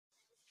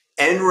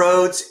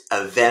En-ROADS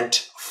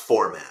event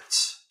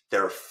formats.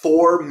 There are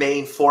 4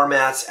 main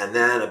formats and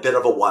then a bit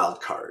of a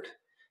wild card.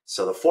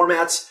 So the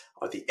formats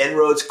are the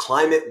En-ROADS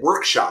Climate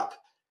Workshop,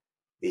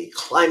 the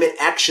Climate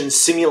Action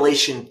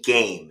Simulation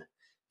Game,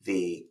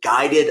 the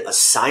guided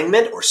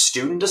assignment or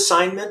student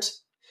assignment,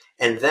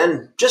 and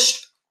then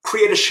just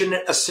create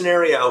a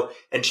scenario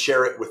and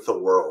share it with the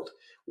world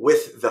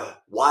with the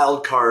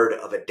wild card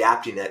of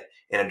adapting it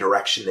in a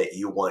direction that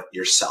you want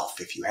yourself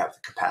if you have the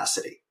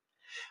capacity.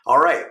 All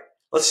right,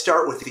 let's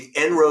start with the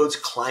En-ROADS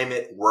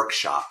Climate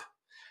Workshop.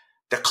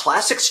 The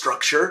classic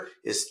structure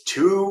is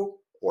 2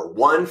 or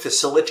 1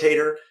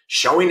 facilitator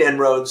showing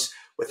En-ROADS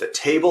with a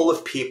table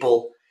of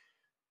people,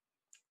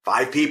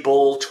 5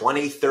 people,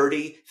 20,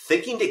 30,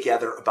 thinking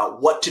together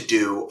about what to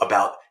do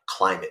about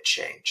climate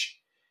change.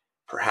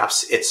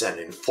 Perhaps it's an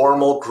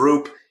informal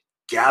group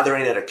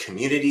gathering at a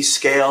community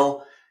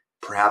scale.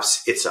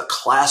 Perhaps it's a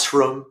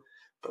classroom,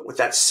 but with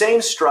that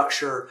same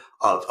structure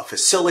of a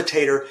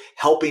facilitator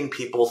helping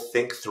people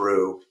think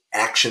through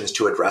actions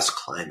to address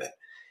climate.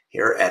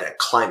 Here at a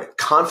climate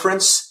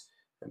conference,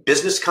 a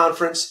business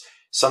conference,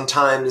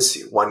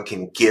 sometimes one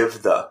can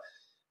give the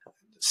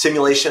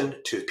simulation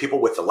to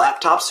people with the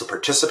laptops so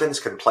participants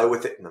can play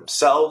with it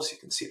themselves. You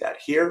can see that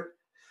here.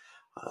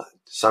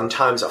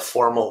 Sometimes a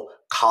formal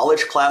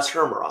college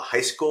classroom or a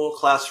high school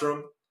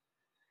classroom.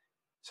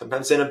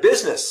 Sometimes in a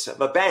business of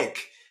a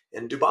bank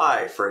in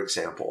Dubai, for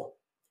example.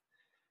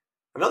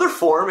 Another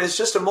form is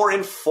just a more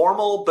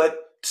informal but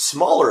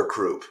smaller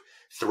group.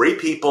 3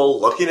 people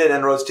looking at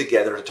En-ROADS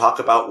together to talk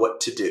about what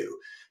to do.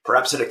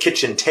 Perhaps at a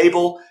kitchen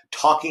table,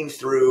 talking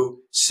through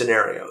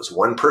scenarios.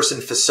 One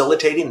person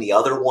facilitating, the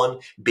other one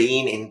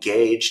being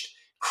engaged,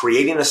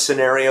 creating a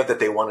scenario that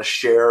they want to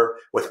share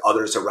with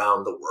others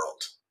around the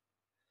world.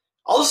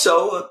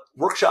 Also, a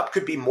workshop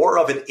could be more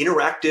of an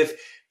interactive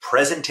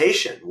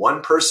presentation.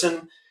 One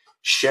person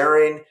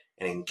sharing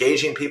and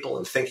engaging people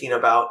and thinking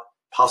about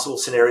possible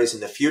scenarios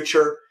in the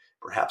future.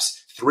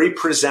 Perhaps 3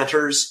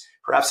 presenters,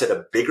 perhaps at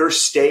a bigger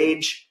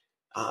stage,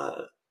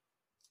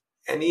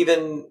 and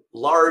even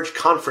large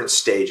conference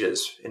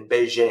stages in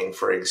Beijing,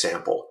 for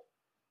example.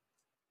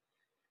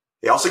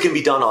 They also can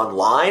be done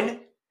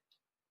online.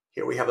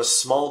 Here we have a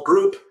small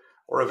group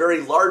or a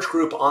very large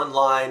group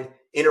online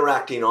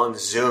interacting on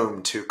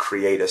Zoom to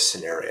create a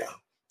scenario.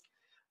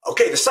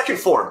 Okay, the second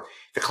form,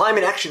 the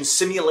Climate Action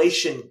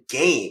Simulation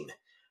Game,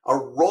 a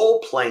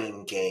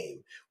role-playing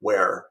game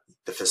where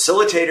the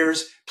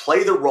facilitators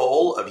play the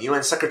role of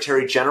UN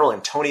Secretary General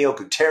Antonio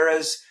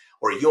Guterres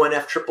or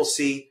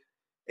UNFCCC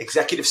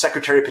Executive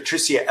Secretary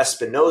Patricia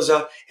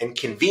Espinosa and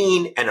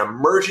convene an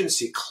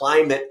emergency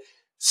climate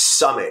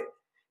summit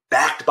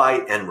backed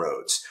by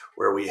En-ROADS,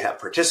 where we have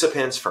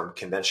participants from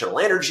conventional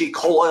energy,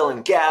 coal, oil,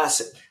 and gas,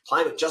 and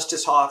climate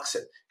justice hawks,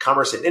 and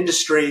commerce and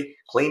industry,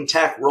 clean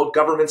tech, world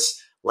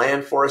governments,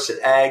 land, forest,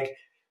 and ag,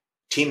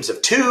 teams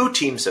of 2,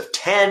 teams of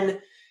 10,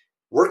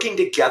 working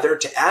together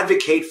to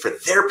advocate for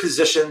their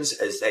positions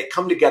as they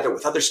come together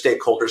with other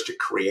stakeholders to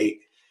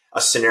create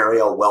a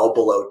scenario well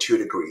below 2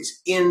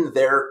 degrees in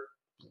their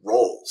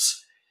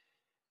roles.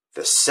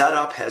 The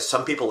setup has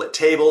some people at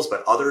tables,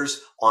 but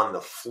others on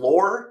the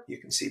floor. You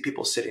can see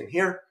people sitting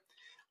here.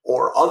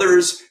 Or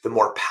others, the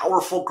more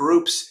powerful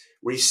groups,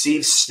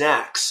 receive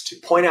snacks to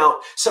point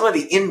out some of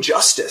the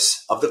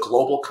injustice of the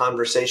global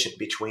conversation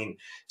between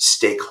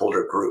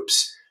stakeholder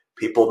groups.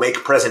 People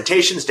make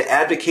presentations to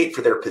advocate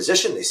for their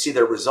position. They see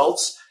their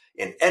results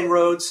in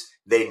En-ROADS.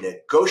 They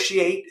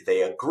negotiate,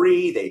 they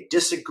agree, they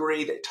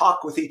disagree, they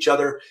talk with each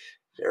other.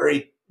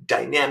 Very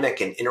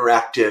dynamic and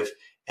interactive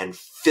and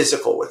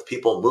physical with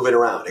people moving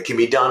around. It can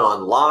be done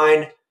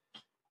online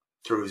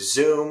through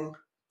Zoom.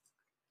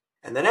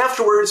 And then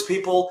afterwards,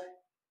 people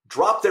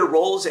drop their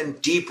roles and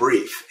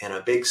debrief in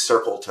a big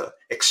circle to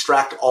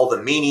extract all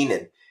the meaning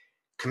and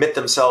commit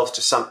themselves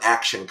to some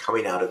action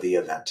coming out of the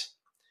event.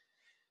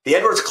 The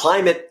En-ROADS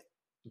Climate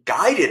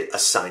Guided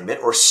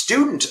Assignment or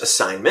Student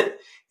Assignment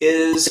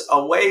is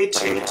a way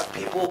to have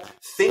people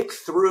think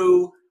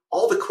through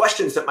all the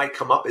questions that might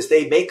come up as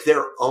they make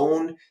their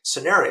own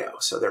scenario.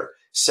 So there are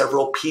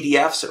several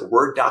PDFs or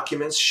Word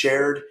documents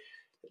shared.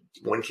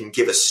 One can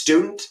give a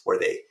student where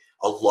they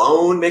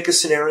alone make a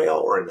scenario,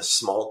 or in a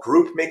small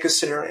group make a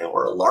scenario,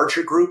 or a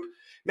larger group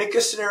make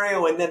a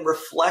scenario, and then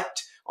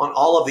reflect on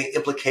all of the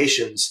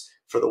implications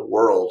for the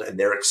world and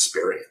their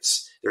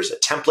experience. There's a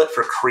template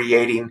for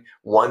creating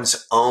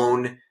one's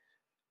own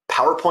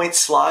PowerPoint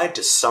slide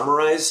to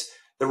summarize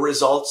the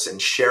results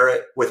and share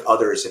it with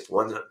others if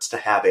one wants to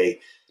have a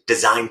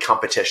design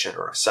competition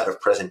or a set of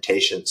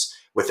presentations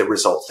with the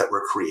results that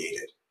were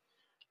created.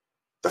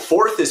 The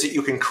fourth is that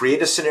you can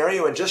create a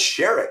scenario and just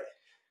share it.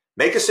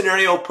 Make a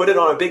scenario, put it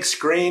on a big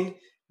screen,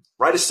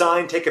 write a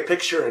sign, take a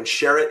picture, and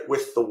share it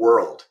with the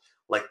world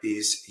like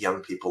these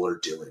young people are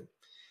doing.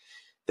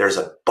 There's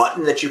a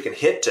button that you can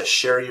hit to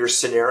share your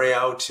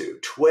scenario to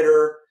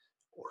Twitter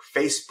or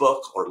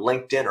Facebook or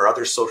LinkedIn or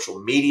other social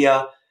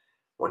media.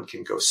 One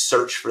can go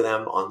search for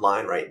them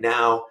online right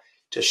now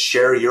to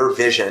share your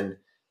vision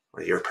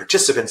or your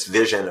participants'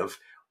 vision of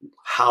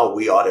how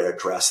we ought to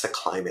address the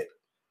climate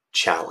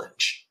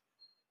challenge.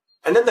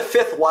 And then the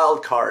fifth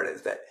wild card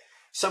is that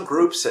some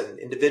groups and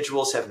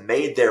individuals have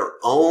made their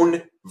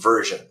own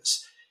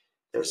versions.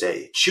 There's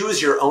a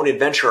choose your own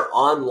adventure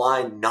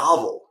online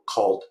novel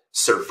called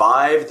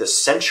Survive the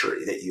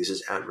Century that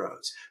uses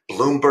En-ROADS.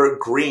 Bloomberg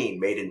Green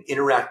made an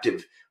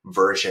interactive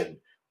version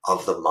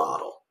of the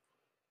model.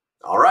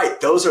 All right,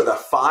 those are the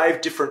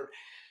 5 different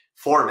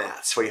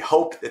formats. We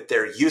hope that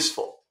they're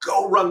useful.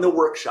 Go run the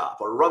workshop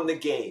or run the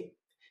game.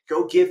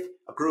 Go give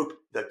a group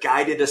the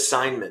guided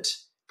assignment.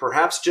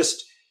 Perhaps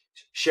just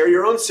share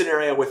your own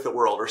scenario with the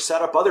world or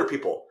set up other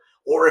people.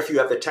 Or if you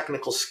have the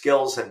technical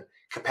skills and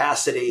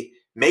capacity,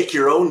 make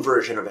your own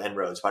version of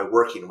En-ROADS by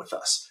working with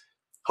us.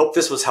 Hope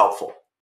this was helpful.